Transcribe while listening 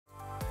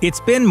It's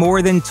been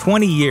more than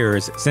 20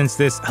 years since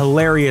this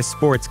hilarious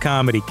sports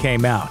comedy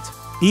came out.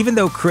 Even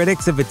though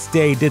critics of its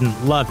day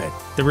didn't love it,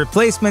 The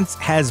Replacements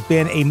has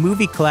been a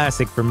movie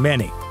classic for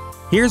many.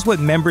 Here's what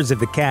members of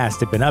the cast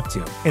have been up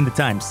to in the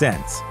time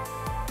since.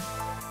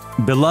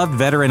 Beloved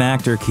veteran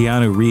actor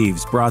Keanu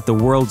Reeves brought the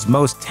world's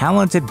most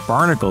talented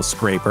barnacle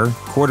scraper,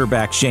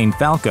 quarterback Shane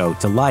Falco,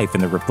 to life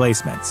in The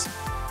Replacements.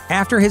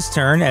 After his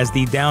turn as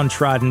the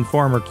downtrodden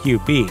former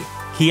QB,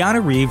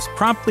 Keanu Reeves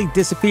promptly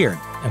disappeared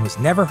and was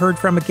never heard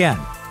from again.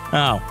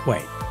 Oh,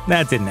 wait,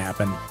 that didn't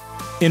happen.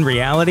 In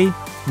reality,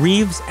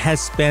 Reeves has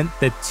spent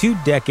the 2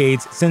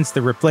 decades since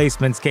The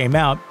Replacements came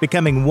out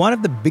becoming one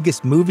of the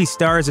biggest movie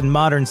stars in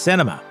modern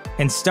cinema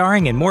and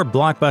starring in more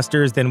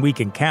blockbusters than we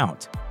can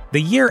count. The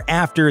year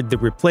after The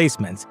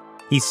Replacements,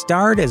 he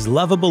starred as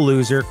lovable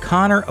loser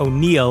Connor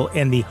O'Neill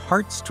in the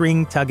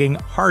heartstring-tugging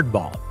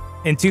Hardball.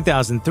 In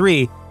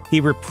 2003,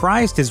 he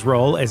reprised his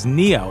role as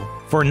Neo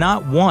for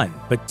not 1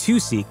 but 2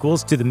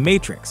 sequels to The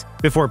Matrix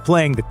before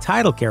playing the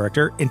title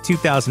character in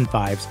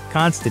 2005's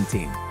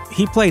Constantine.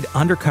 He played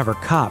undercover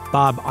cop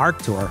Bob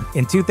Arctor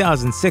in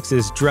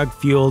 2006's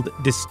drug-fueled,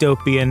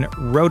 dystopian,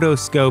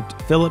 rotoscoped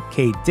Philip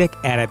K. Dick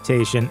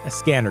adaptation A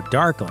Scanner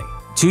Darkly.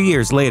 2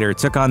 years later,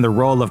 took on the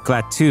role of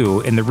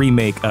Klaatu in the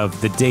remake of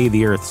The Day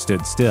the Earth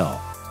Stood Still.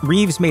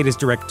 Reeves made his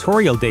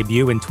directorial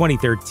debut in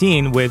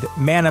 2013 with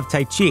Man of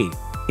Tai Chi,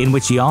 in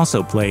which he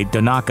also played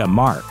Donaka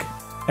Mark.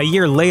 A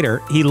year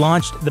later, he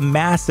launched the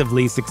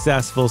massively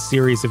successful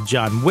series of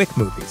John Wick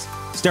movies,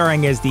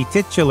 starring as the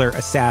titular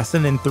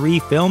assassin in 3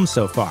 films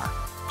so far.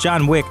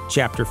 John Wick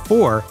Chapter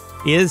 4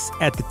 is,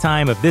 at the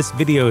time of this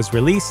video's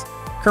release,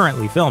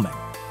 currently filming.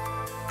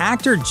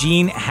 Actor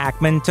Gene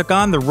Hackman took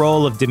on the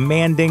role of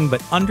demanding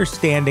but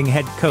understanding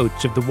head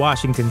coach of the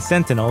Washington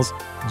Sentinels,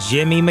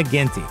 Jimmy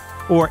McGinty,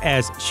 or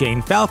as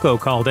Shane Falco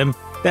called him,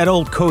 that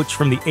old coach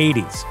from the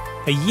 80s.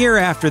 A year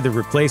after The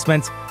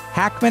Replacements,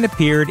 Hackman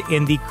appeared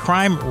in the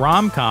crime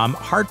rom-com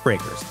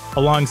Heartbreakers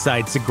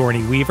alongside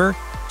Sigourney Weaver,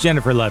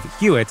 Jennifer Love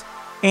Hewitt,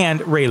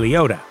 and Ray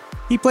Liotta.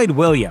 He played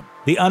William,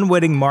 the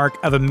unwitting mark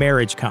of a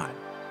marriage con.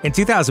 In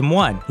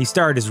 2001, he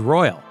starred as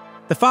Royal,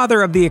 the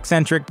father of the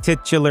eccentric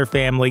titular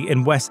family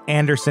in Wes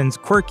Anderson's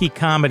quirky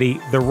comedy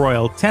The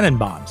Royal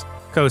Tenenbaums,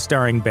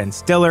 co-starring Ben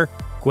Stiller,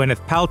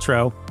 Gwyneth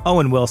Paltrow,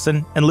 Owen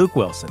Wilson, and Luke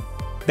Wilson.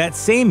 That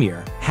same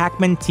year,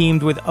 Hackman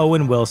teamed with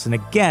Owen Wilson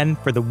again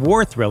for the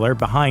war thriller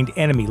Behind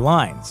Enemy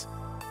Lines,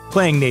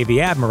 playing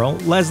Navy Admiral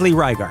Leslie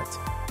Reigart.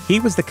 He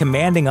was the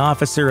commanding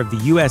officer of the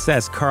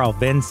USS Carl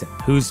Vinson,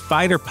 whose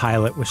fighter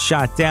pilot was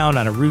shot down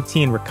on a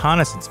routine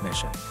reconnaissance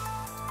mission.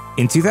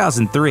 In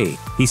 2003,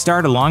 he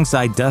starred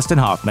alongside Dustin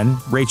Hoffman,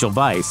 Rachel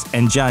Weisz,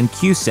 and John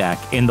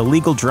Cusack in the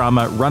legal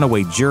drama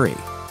Runaway Jury,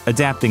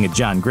 adapting a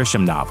John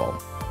Grisham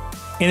novel.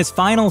 In his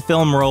final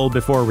film role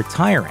before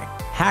retiring,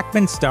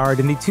 Hackman starred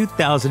in the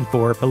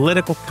 2004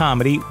 political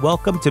comedy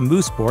Welcome to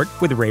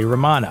Mooseport with Ray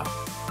Romano.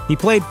 He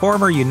played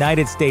former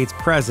United States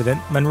President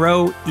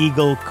Monroe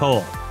Eagle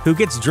Cole, who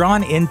gets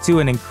drawn into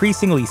an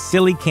increasingly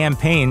silly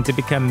campaign to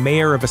become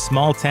mayor of a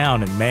small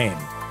town in Maine.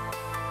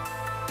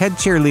 Head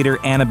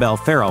cheerleader Annabelle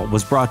Farrell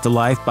was brought to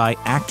life by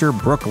actor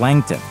Brooke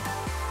Langton.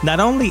 Not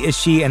only is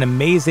she an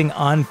amazing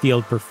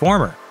on-field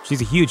performer,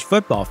 she's a huge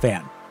football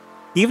fan.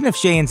 Even if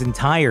Shane's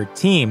entire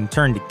team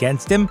turned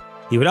against him,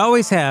 he would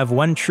always have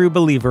one true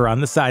believer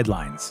on the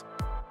sidelines.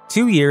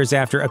 2 years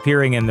after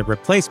appearing in The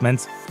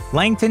Replacements,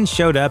 Langton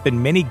showed up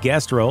in many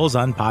guest roles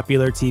on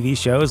popular TV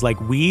shows like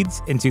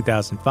Weeds in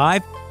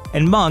 2005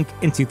 and Monk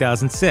in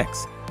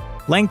 2006.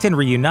 Langton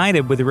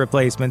reunited with The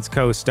Replacements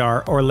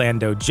co-star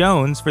Orlando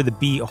Jones for the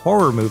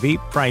B-horror movie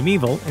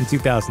Primeval in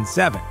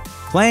 2007,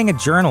 playing a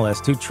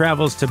journalist who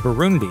travels to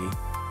Burundi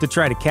to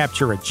try to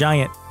capture a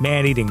giant,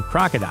 man-eating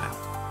crocodile.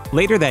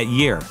 Later that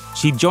year,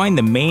 she joined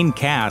the main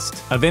cast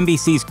of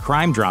NBC's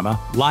crime drama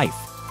Life,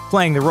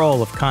 playing the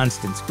role of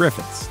Constance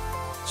Griffiths.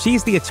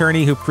 She's the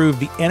attorney who proved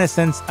the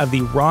innocence of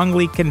the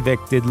wrongly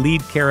convicted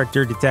lead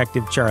character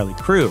detective Charlie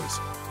Cruz,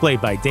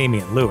 played by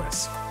Damian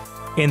Lewis.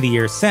 In the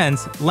years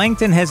since,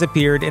 Langton has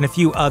appeared in a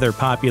few other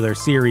popular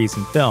series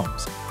and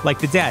films, like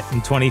The Debt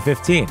in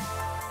 2015.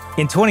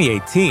 In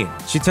 2018,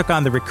 she took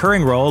on the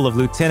recurring role of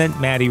Lieutenant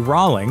Maddie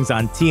Rawlings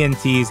on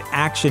TNT's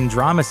action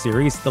drama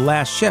series The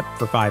Last Ship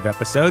for 5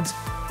 episodes,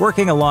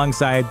 working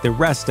alongside the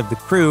rest of the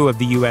crew of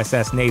the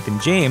USS Nathan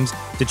James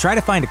to try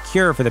to find a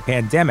cure for the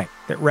pandemic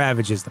that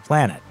ravages the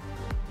planet.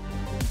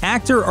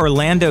 Actor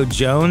Orlando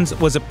Jones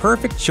was a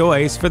perfect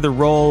choice for the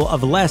role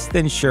of less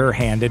than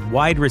sure-handed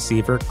wide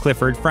receiver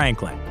Clifford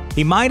Franklin.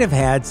 He might have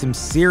had some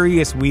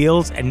serious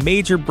wheels and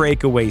major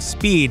breakaway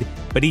speed,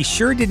 but he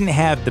sure didn't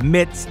have the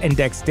mitts and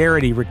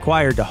dexterity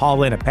required to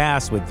haul in a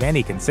pass with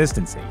any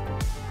consistency.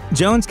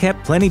 Jones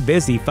kept plenty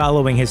busy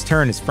following his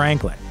turn as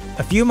Franklin.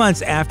 A few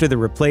months after The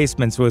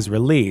Replacements was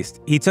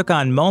released, he took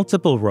on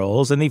multiple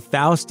roles in the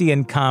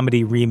Faustian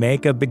comedy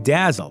remake of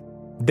Bedazzled.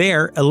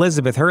 There,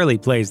 Elizabeth Hurley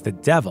plays the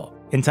devil,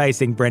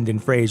 enticing Brendan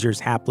Fraser's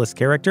hapless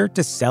character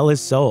to sell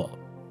his soul.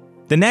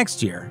 The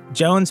next year,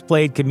 Jones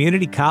played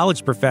community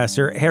college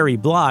professor Harry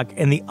Block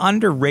in the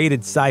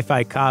underrated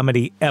sci-fi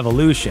comedy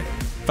Evolution,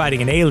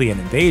 fighting an alien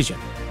invasion.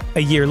 A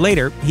year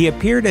later, he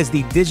appeared as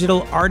the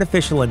digital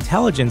artificial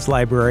intelligence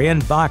librarian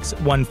Box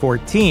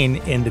 114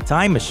 in The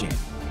Time Machine,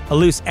 a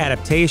loose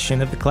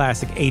adaptation of the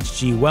classic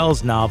H.G.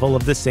 Wells novel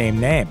of the same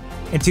name.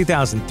 In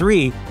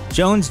 2003,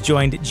 Jones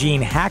joined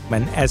Gene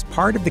Hackman as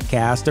part of the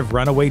cast of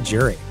Runaway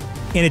Jury.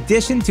 In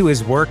addition to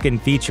his work in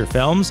feature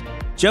films,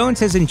 Jones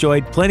has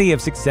enjoyed plenty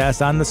of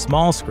success on the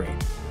small screen,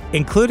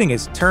 including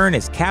his turn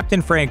as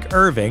Captain Frank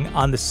Irving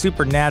on the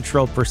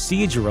supernatural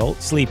procedural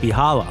Sleepy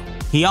Hollow.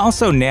 He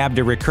also nabbed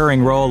a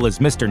recurring role as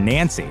Mr.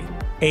 Nancy,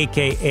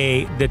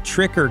 aka the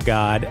tricker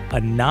god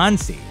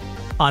Anansi,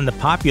 on the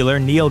popular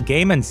Neil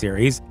Gaiman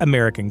series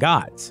American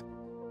Gods.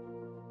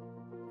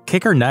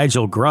 Kicker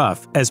Nigel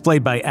Gruff, as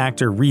played by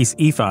actor Rhys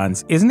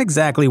Ifans, isn't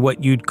exactly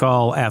what you'd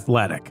call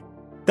athletic,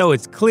 though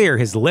it's clear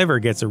his liver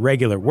gets a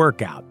regular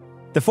workout.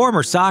 The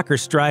former soccer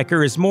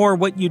striker is more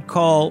what you'd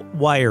call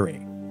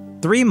wiry.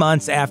 3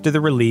 months after the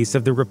release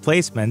of The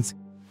Replacements,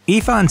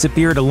 Ifans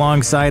appeared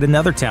alongside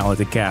another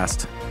talented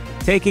cast,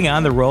 taking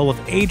on the role of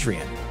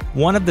Adrian,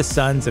 one of the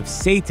sons of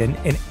Satan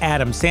in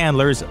Adam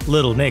Sandler's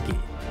Little Nicky.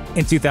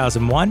 In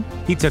 2001,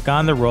 he took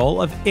on the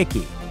role of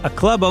Icky, a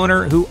club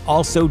owner who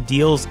also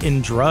deals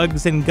in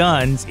drugs and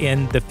guns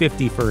in The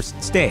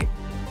 51st State.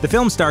 The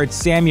film starred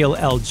Samuel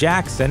L.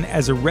 Jackson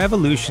as a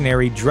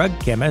revolutionary drug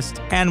chemist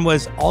and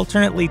was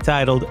alternately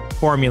titled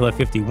Formula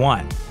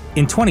 51.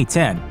 In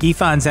 2010,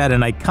 Ifans had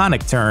an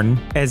iconic turn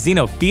as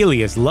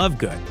Xenophilius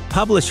Lovegood,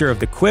 publisher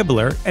of The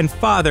Quibbler and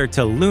father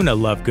to Luna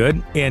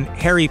Lovegood in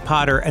Harry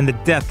Potter and the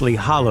Deathly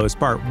Hallows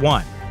Part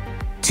 1.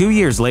 2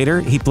 years later,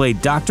 he played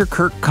Dr.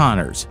 Kirk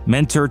Connors,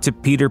 mentor to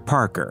Peter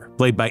Parker,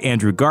 played by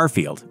Andrew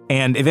Garfield,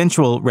 and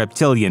eventual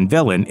reptilian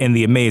villain in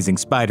The Amazing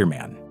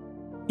Spider-Man.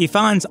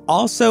 Ifans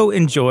also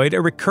enjoyed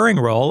a recurring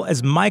role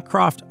as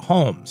Mycroft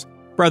Holmes,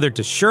 brother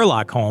to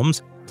Sherlock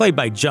Holmes, played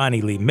by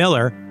Johnny Lee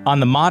Miller, on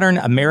the modern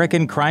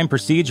American crime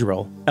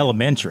procedural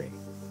Elementary.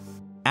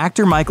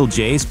 Actor Michael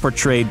Jace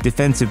portrayed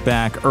defensive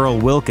back Earl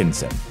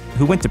Wilkinson,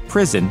 who went to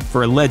prison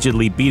for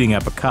allegedly beating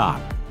up a cop.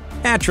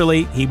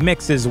 Naturally, he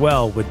mixes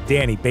well with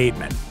Danny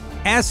Bateman.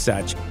 As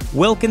such,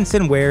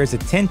 Wilkinson wears a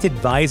tinted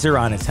visor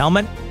on his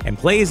helmet and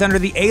plays under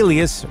the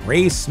alias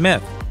Ray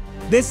Smith.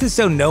 This is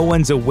so no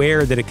one's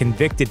aware that a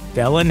convicted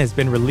felon has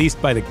been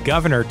released by the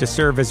governor to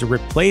serve as a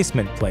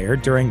replacement player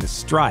during the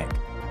strike.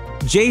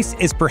 Jace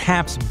is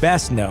perhaps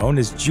best known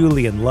as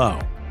Julian Lowe,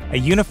 a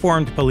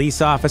uniformed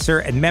police officer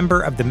and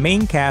member of the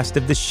main cast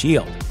of The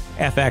Shield,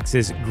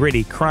 FX's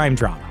gritty crime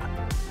drama.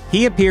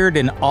 He appeared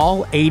in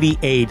all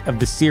 88 of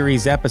the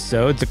series'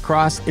 episodes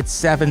across its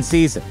 7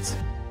 seasons,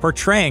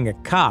 portraying a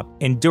cop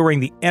enduring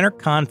the inner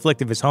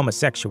conflict of his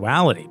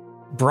homosexuality,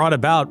 brought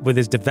about with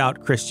his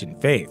devout Christian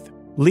faith.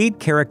 Lead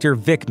character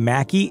Vic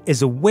Mackey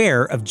is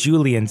aware of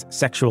Julian's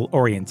sexual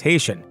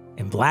orientation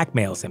and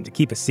blackmails him to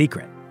keep a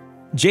secret.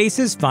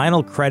 Jace's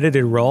final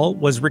credited role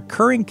was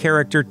recurring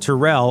character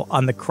Terrell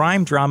on the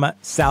crime drama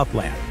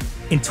Southland.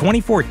 In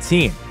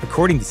 2014,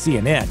 according to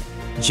CNN,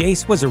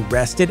 Jace was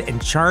arrested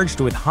and charged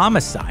with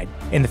homicide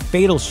in the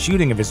fatal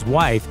shooting of his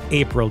wife,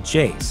 April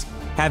Jace,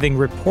 having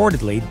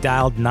reportedly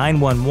dialed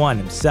 911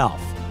 himself.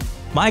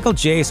 Michael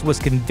Jace was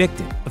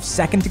convicted of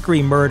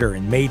second-degree murder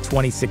in May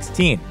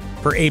 2016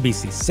 per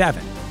ABC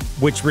 7,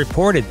 which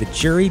reported the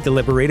jury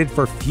deliberated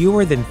for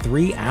fewer than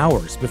 3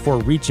 hours before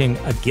reaching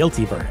a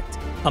guilty verdict.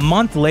 A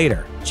month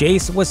later,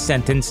 Jace was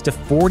sentenced to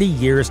 40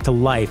 years to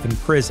life in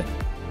prison.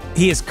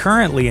 He is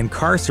currently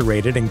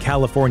incarcerated in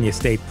California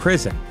State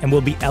Prison and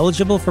will be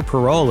eligible for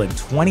parole in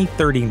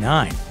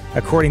 2039,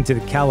 according to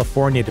the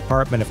California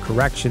Department of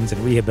Corrections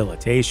and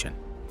Rehabilitation.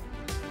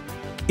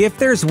 If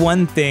there's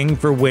one thing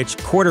for which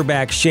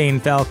quarterback Shane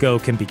Falco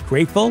can be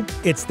grateful,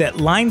 it's that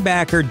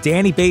linebacker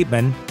Danny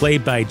Bateman,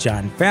 played by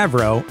Jon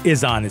Favreau,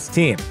 is on his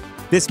team.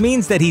 This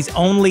means that he's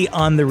only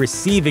on the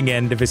receiving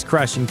end of his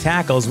crushing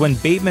tackles when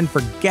Bateman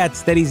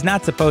forgets that he's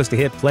not supposed to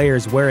hit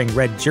players wearing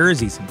red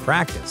jerseys in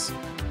practice.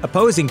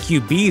 Opposing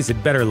QBs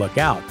had better look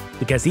out,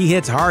 because he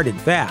hits hard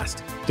and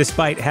fast,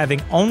 despite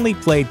having only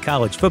played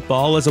college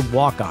football as a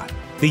walk-on.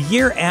 The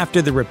year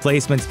after The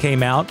Replacements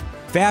came out,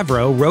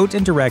 Favreau wrote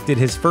and directed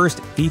his first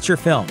feature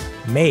film,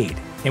 Made,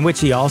 in which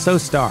he also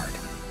starred.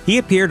 He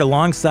appeared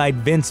alongside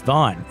Vince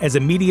Vaughn as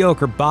a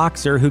mediocre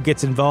boxer who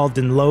gets involved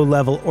in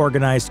low-level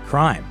organized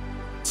crime.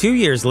 2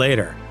 years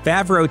later,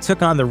 Favreau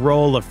took on the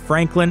role of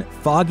Franklin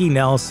Foggy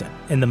Nelson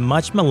in the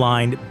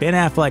much-maligned Ben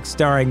Affleck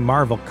starring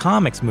Marvel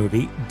Comics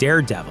movie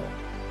Daredevil.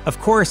 Of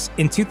course,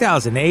 in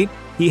 2008,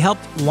 he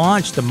helped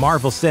launch the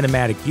Marvel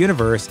Cinematic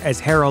Universe as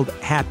Harold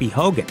Happy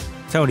Hogan,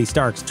 Tony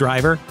Stark's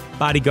driver,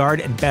 bodyguard,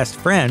 and best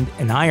friend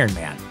in Iron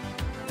Man.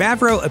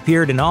 Favreau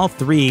appeared in all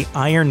 3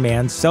 Iron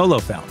Man solo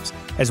films,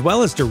 as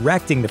well as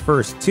directing the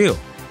first 2,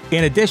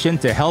 in addition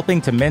to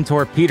helping to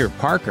mentor Peter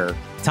Parker,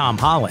 Tom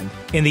Holland,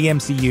 in the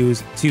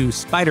MCU's 2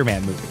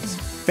 Spider-Man movies.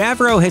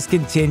 Favreau has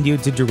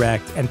continued to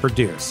direct and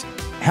produce,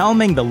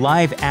 helming the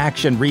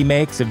live-action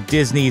remakes of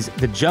Disney's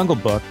The Jungle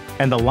Book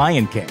and The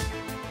Lion King.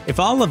 If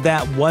all of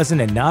that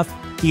wasn't enough,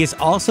 he is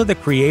also the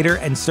creator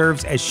and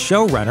serves as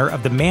showrunner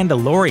of The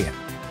Mandalorian,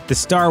 the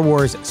Star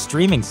Wars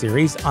streaming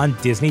series on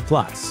Disney+.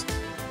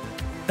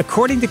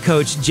 According to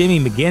coach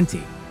Jimmy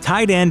McGinty,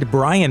 tight end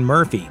Brian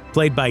Murphy,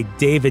 played by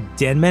David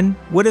Denman,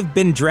 would have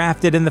been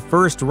drafted in the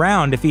first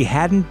round if he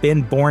hadn't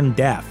been born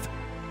deaf.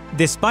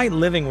 Despite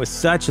living with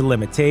such a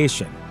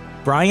limitation,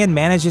 Brian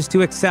manages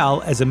to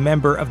excel as a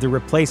member of the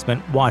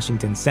replacement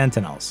Washington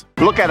Sentinels.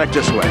 Look at it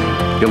this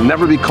way. You'll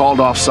never be called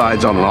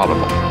offsides on an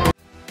audible.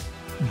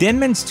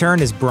 Denman's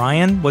turn as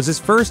Brian was his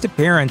first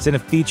appearance in a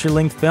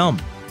feature-length film.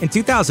 In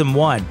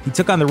 2001, he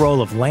took on the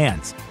role of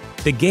Lance,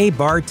 the gay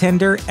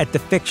bartender at the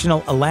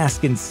fictional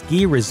Alaskan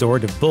ski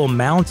resort of Bull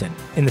Mountain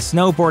in the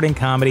snowboarding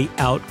comedy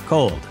Out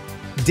Cold.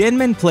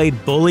 Denman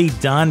played bully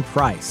Don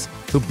Price,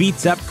 who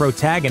beats up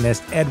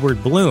protagonist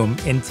Edward Bloom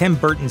in Tim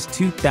Burton's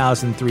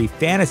 2003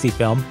 fantasy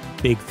film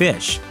Big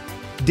Fish.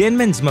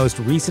 Denman's most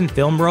recent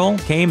film role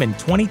came in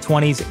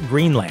 2020's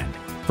Greenland,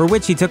 for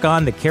which he took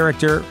on the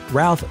character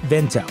Ralph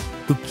Vento,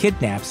 who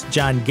kidnaps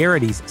John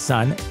Garrity's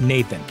son,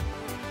 Nathan.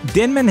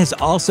 Denman has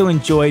also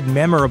enjoyed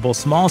memorable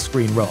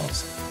small-screen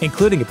roles,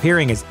 including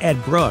appearing as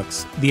Ed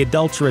Brooks, the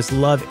adulterous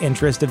love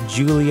interest of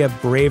Julia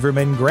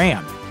Braverman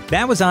Graham.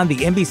 That was on the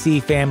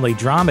NBC family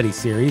dramedy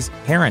series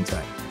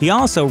Parenthood. He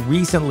also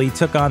recently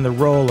took on the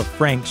role of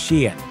Frank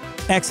Sheehan,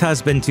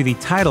 ex-husband to the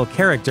title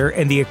character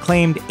in the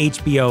acclaimed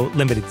HBO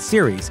limited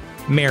series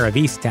Mare of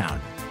Easttown.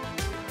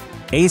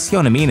 Ace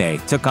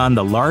Yonemine took on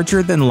the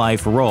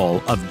larger-than-life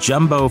role of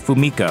Jumbo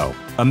Fumiko,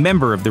 a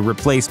member of the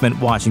replacement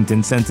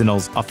Washington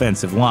Sentinels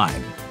offensive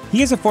line.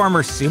 He is a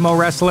former sumo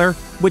wrestler,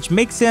 which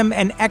makes him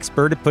an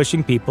expert at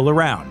pushing people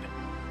around.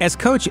 As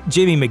coach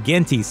Jimmy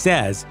McGinty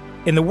says,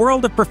 in the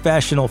world of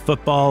professional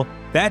football,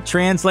 that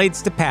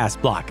translates to pass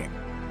blocking.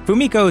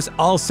 Fumiko's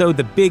also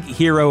the big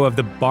hero of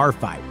the bar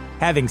fight,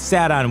 having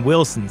sat on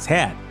Wilson's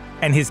head,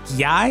 and his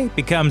kiai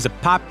becomes a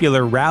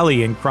popular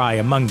rallying cry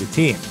among the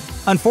team.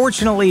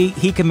 Unfortunately,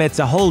 he commits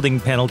a holding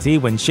penalty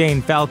when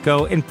Shane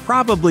Falco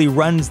improbably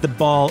runs the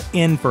ball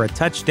in for a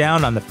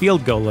touchdown on the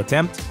field goal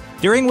attempt,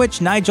 during which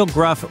Nigel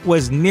Gruff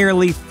was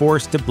nearly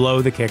forced to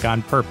blow the kick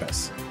on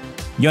purpose.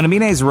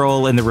 Yonemine's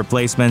role in The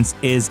Replacements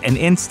is an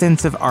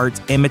instance of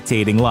art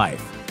imitating life.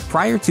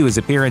 Prior to his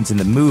appearance in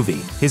the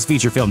movie, his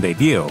feature film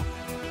debut,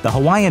 the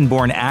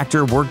Hawaiian-born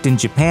actor worked in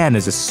Japan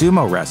as a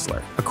sumo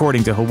wrestler,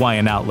 according to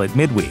Hawaiian outlet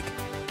Midweek.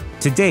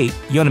 To date,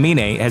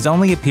 Yonemine has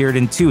only appeared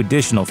in 2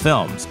 additional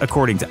films,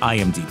 according to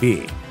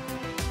IMDb.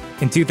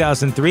 In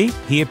 2003,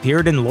 he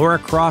appeared in Lara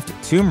Croft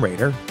Tomb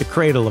Raider: The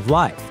Cradle of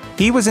Life.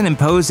 He was an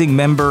imposing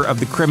member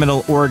of the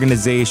criminal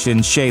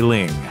organization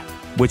Sheiling,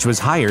 which was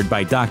hired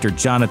by Dr.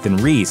 Jonathan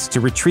Rhys to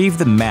retrieve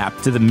the map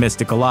to the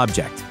mystical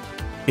object.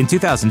 In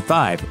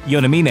 2005,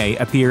 Yonemine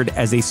appeared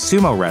as a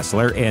sumo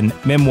wrestler in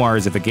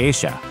Memoirs of a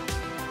Geisha.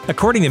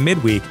 According to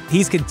Midweek,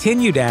 he's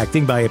continued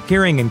acting by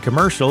appearing in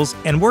commercials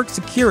and worked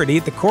security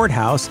at the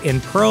courthouse in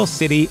Pearl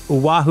City,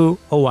 Oahu,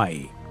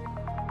 Hawaii.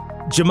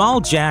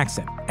 Jamal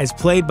Jackson, as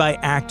played by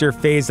actor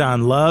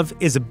Faison Love,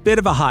 is a bit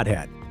of a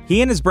hothead.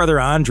 He and his brother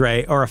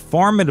Andre are a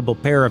formidable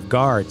pair of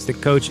guards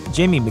that coach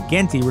Jimmy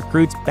McGinty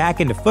recruits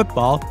back into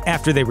football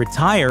after they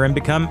retire and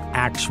become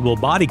actual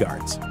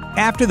bodyguards.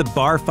 After the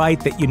bar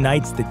fight that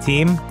unites the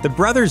team, the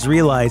brothers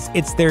realize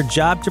it's their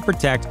job to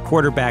protect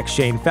quarterback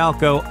Shane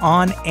Falco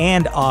on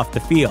and off the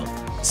field.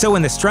 So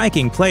when the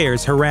striking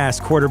players harass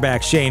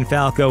quarterback Shane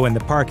Falco in the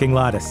parking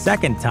lot a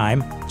second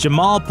time,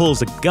 Jamal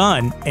pulls a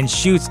gun and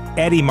shoots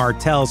Eddie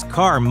Martell's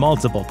car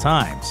multiple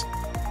times.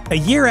 A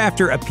year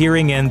after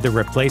appearing in The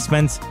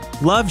Replacements,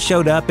 Love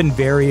showed up in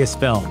various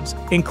films,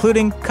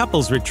 including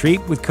Couples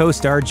Retreat with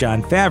co-star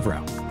Jon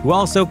Favreau, who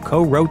also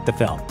co-wrote the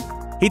film.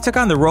 He took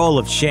on the role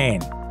of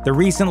Shane, the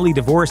recently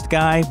divorced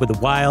guy with a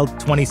wild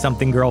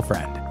 20-something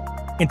girlfriend.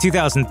 In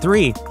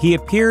 2003, he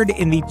appeared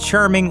in the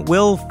charming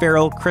Will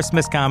Ferrell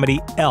Christmas comedy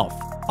Elf,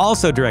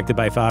 also directed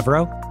by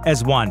Favreau,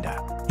 as Wanda.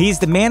 He's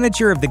the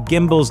manager of the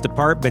Gimbel's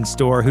department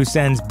store who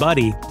sends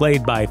Buddy,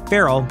 played by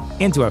Ferrell,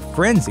 into a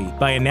frenzy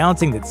by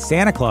announcing that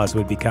Santa Claus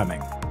would be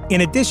coming.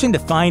 In addition to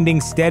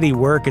finding steady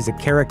work as a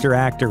character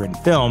actor in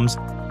films,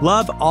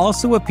 Love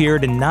also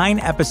appeared in 9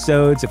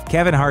 episodes of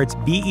Kevin Hart's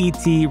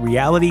BET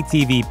reality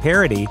TV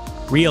parody,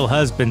 Real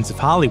Husbands of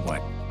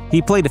Hollywood.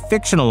 He played a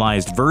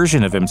fictionalized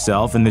version of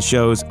himself in the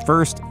show's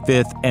 1st,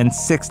 5th, and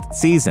 6th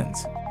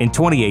seasons. In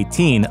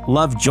 2018,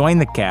 Love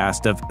joined the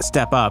cast of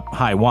Step Up,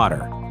 High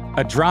Water,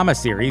 a drama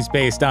series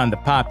based on the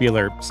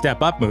popular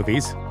Step Up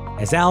movies,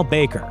 as Al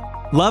Baker.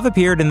 Love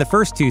appeared in the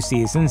first 2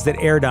 seasons that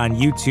aired on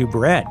YouTube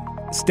Red.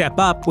 Step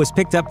Up was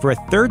picked up for a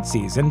 3rd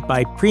season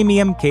by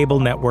premium cable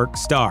network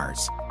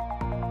Starz.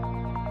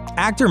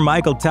 Actor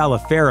Michael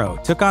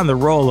Taliaferro took on the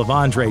role of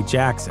Andre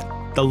Jackson,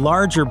 the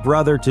larger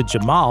brother to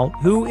Jamal,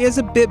 who is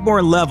a bit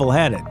more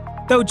level-headed,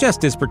 though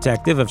just as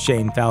protective of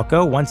Shane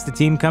Falco once the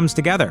team comes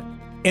together.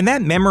 In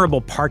that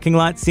memorable parking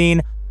lot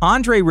scene,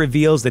 Andre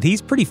reveals that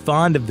he's pretty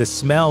fond of the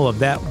smell of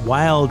that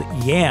wild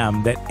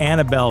yam that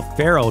Annabelle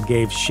Farrell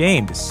gave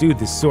Shane to soothe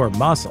his sore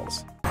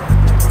muscles.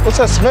 What's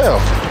that smell?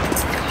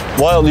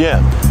 Wild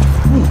yam.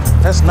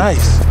 That's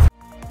nice.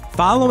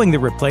 Following The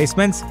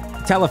Replacements,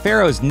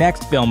 Taliaferro's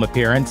next film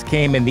appearance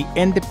came in the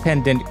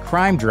independent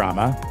crime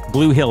drama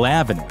Blue Hill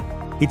Avenue.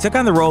 He took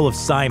on the role of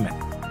Simon,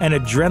 an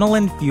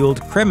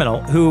adrenaline-fueled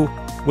criminal who,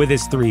 with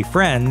his 3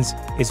 friends,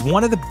 is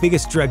one of the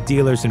biggest drug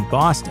dealers in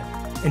Boston.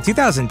 In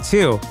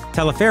 2002,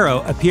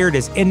 Taliaferro appeared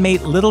as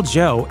inmate Little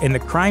Joe in the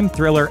crime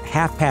thriller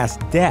Half Past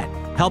Dead,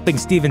 helping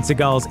Steven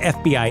Seagal's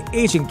FBI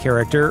agent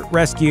character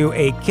rescue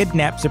a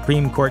kidnapped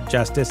Supreme Court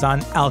justice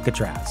on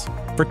Alcatraz.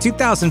 For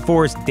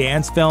 2004's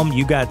dance film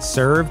You Got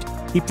Served,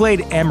 he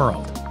played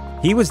Emerald.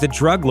 He was the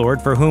drug lord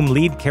for whom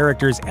lead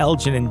characters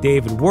Elgin and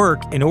David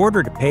work in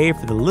order to pay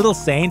for the Little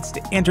Saints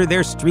to enter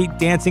their street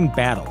dancing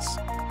battles.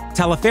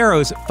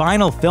 Taliaferro's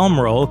final film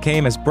role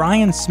came as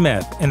Brian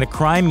Smith in the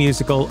crime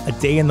musical A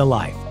Day in the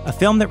Life, a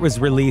film that was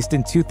released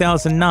in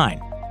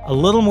 2009, a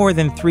little more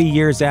than 3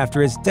 years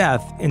after his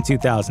death in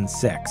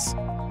 2006.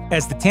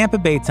 As the Tampa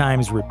Bay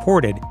Times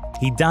reported,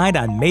 he died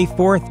on May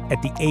 4th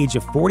at the age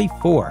of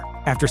 44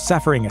 after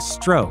suffering a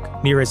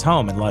stroke near his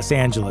home in Los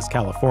Angeles,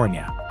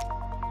 California.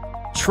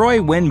 Troy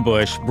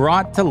Winbush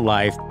brought to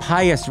life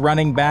pious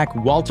running back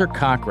Walter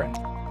Cochran.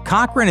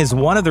 Cochran is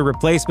one of the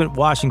replacement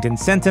Washington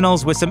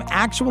Sentinels with some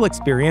actual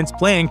experience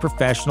playing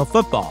professional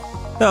football,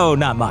 though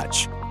not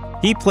much.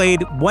 He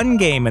played 1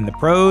 game in the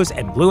pros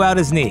and blew out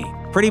his knee,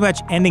 pretty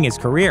much ending his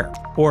career,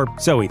 or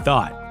so he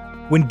thought.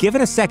 When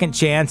given a second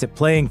chance at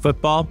playing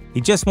football,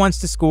 he just wants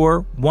to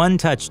score 1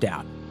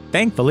 touchdown.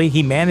 Thankfully,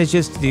 he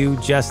manages to do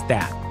just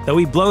that, though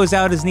he blows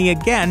out his knee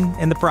again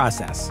in the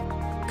process.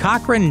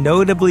 Cochran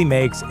notably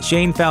makes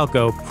Shane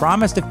Falco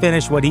promise to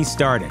finish what he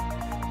started.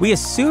 We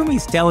assume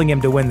he's telling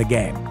him to win the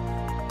game.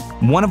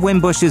 One of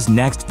Winbush's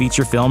next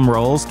feature film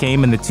roles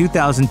came in the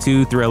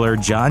 2002 thriller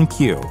John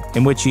Q,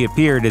 in which he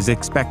appeared as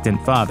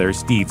expectant father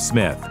Steve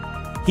Smith.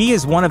 He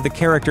is one of the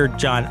character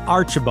John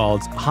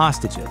Archibald's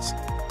hostages.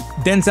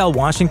 Denzel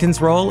Washington's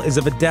role is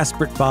of a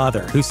desperate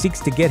father who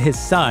seeks to get his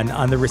son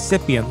on the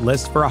recipient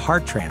list for a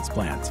heart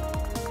transplant.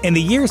 In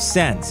the years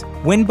since,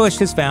 Winbush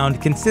has found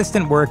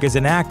consistent work as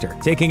an actor,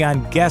 taking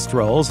on guest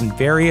roles in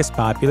various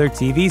popular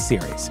TV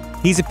series.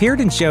 He's appeared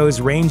in shows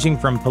ranging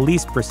from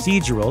police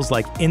procedurals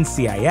like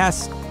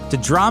NCIS to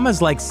dramas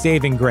like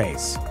Saving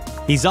Grace.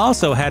 He's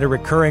also had a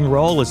recurring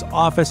role as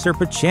Officer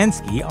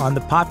Paczynski on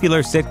the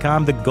popular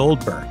sitcom The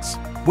Goldbergs.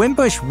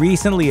 Winbush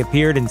recently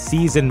appeared in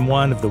Season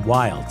 1 of The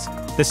Wilds,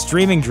 the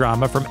streaming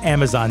drama from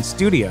Amazon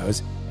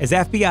Studios, as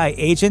FBI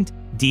agent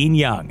Dean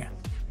Young.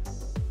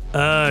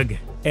 Ugh.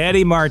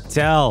 Eddie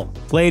Martell,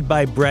 played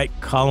by Brett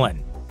Cullen.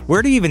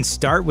 Where do you even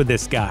start with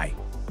this guy?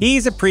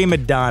 He's a prima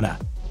donna,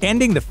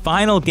 ending the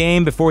final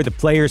game before the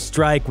players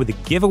strike with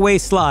a giveaway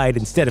slide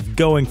instead of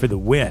going for the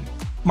win.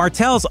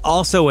 Martell's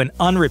also an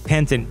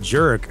unrepentant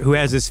jerk who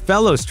has his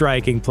fellow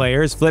striking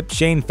players flip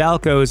Shane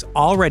Falco's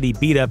already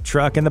beat-up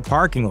truck in the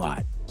parking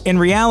lot. In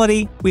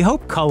reality, we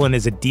hope Cullen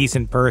is a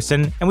decent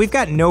person, and we've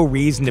got no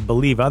reason to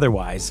believe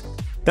otherwise,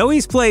 though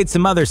he's played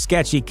some other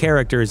sketchy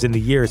characters in the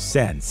years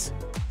since.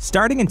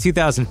 Starting in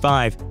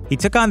 2005, he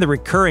took on the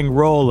recurring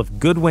role of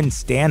Goodwin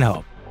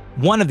Stanhope,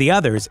 one of the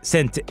others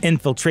sent to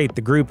infiltrate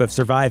the group of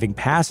surviving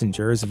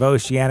passengers of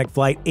Oceanic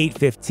Flight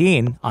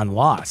 815 on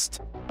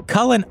Lost.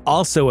 Cullen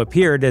also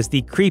appeared as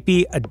the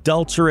creepy,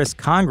 adulterous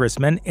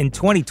congressman in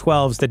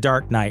 2012's The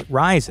Dark Knight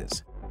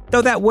Rises,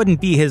 though that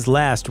wouldn't be his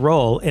last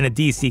role in a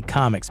DC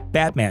Comics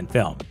Batman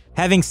film.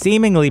 Having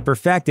seemingly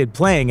perfected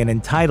playing an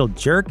entitled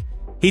jerk,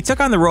 he took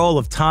on the role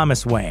of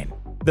Thomas Wayne,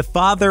 the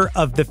father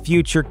of the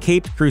future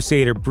Caped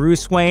Crusader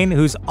Bruce Wayne,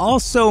 who's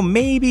also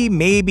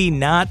maybe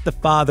not the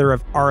father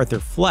of Arthur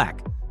Fleck,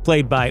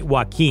 played by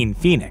Joaquin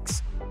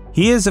Phoenix.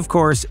 He is, of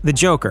course, the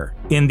Joker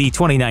in the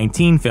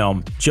 2019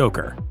 film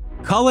Joker.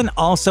 Cullen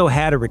also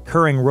had a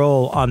recurring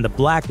role on The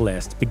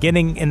Blacklist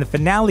beginning in the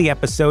finale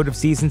episode of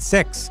Season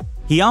 6.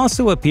 He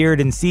also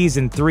appeared in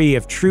Season 3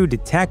 of True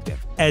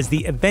Detective as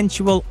the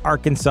eventual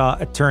Arkansas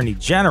Attorney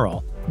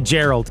General,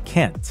 Gerald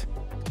Kent.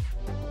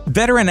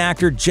 Veteran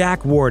actor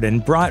Jack Warden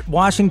brought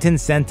Washington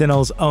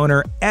Sentinels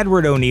owner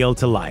Edward O'Neill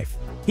to life.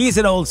 He's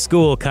an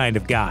old-school kind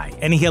of guy,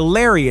 and he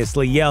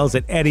hilariously yells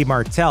at Eddie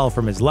Martell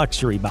from his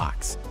luxury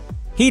box.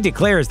 He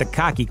declares the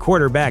cocky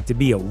quarterback to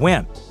be a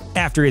wimp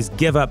after his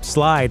give-up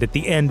slide at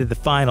the end of the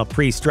final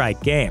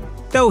pre-strike game,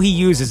 though he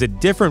uses a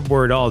different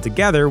word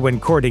altogether when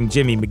courting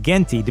Jimmy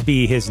McGinty to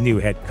be his new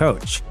head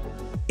coach.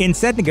 In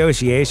said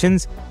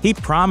negotiations, he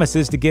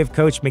promises to give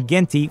Coach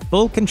McGinty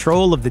full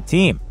control of the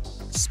team.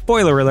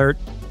 Spoiler alert,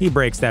 he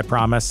breaks that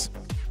promise.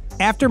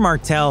 After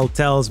Martell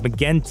tells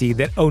McGinty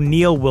that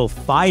O'Neill will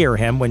fire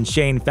him when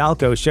Shane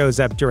Falco shows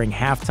up during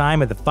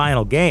halftime of the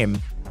final game,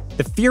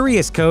 the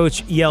furious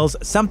coach yells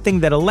something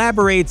that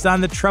elaborates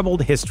on the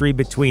troubled history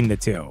between the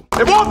two.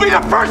 It won't be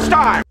the first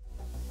time!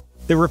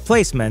 The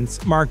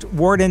Replacements marked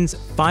Warden's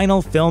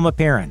final film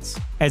appearance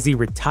as he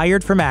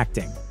retired from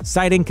acting,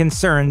 citing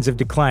concerns of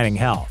declining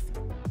health.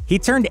 He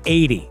turned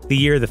 80 the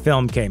year the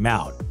film came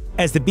out.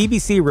 As the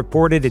BBC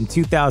reported in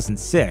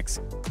 2006,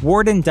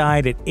 Warden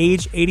died at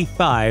age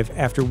 85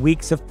 after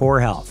weeks of poor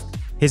health.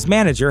 His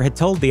manager had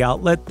told the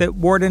outlet that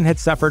Warden had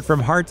suffered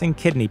from heart and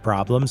kidney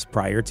problems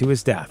prior to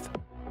his death.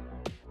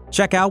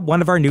 Check out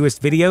one of our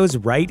newest videos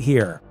right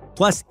here.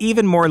 Plus,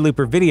 even more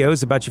Looper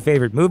videos about your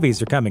favorite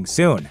movies are coming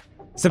soon.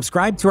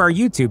 Subscribe to our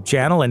YouTube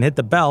channel and hit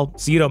the bell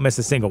so you don't miss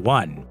a single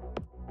one.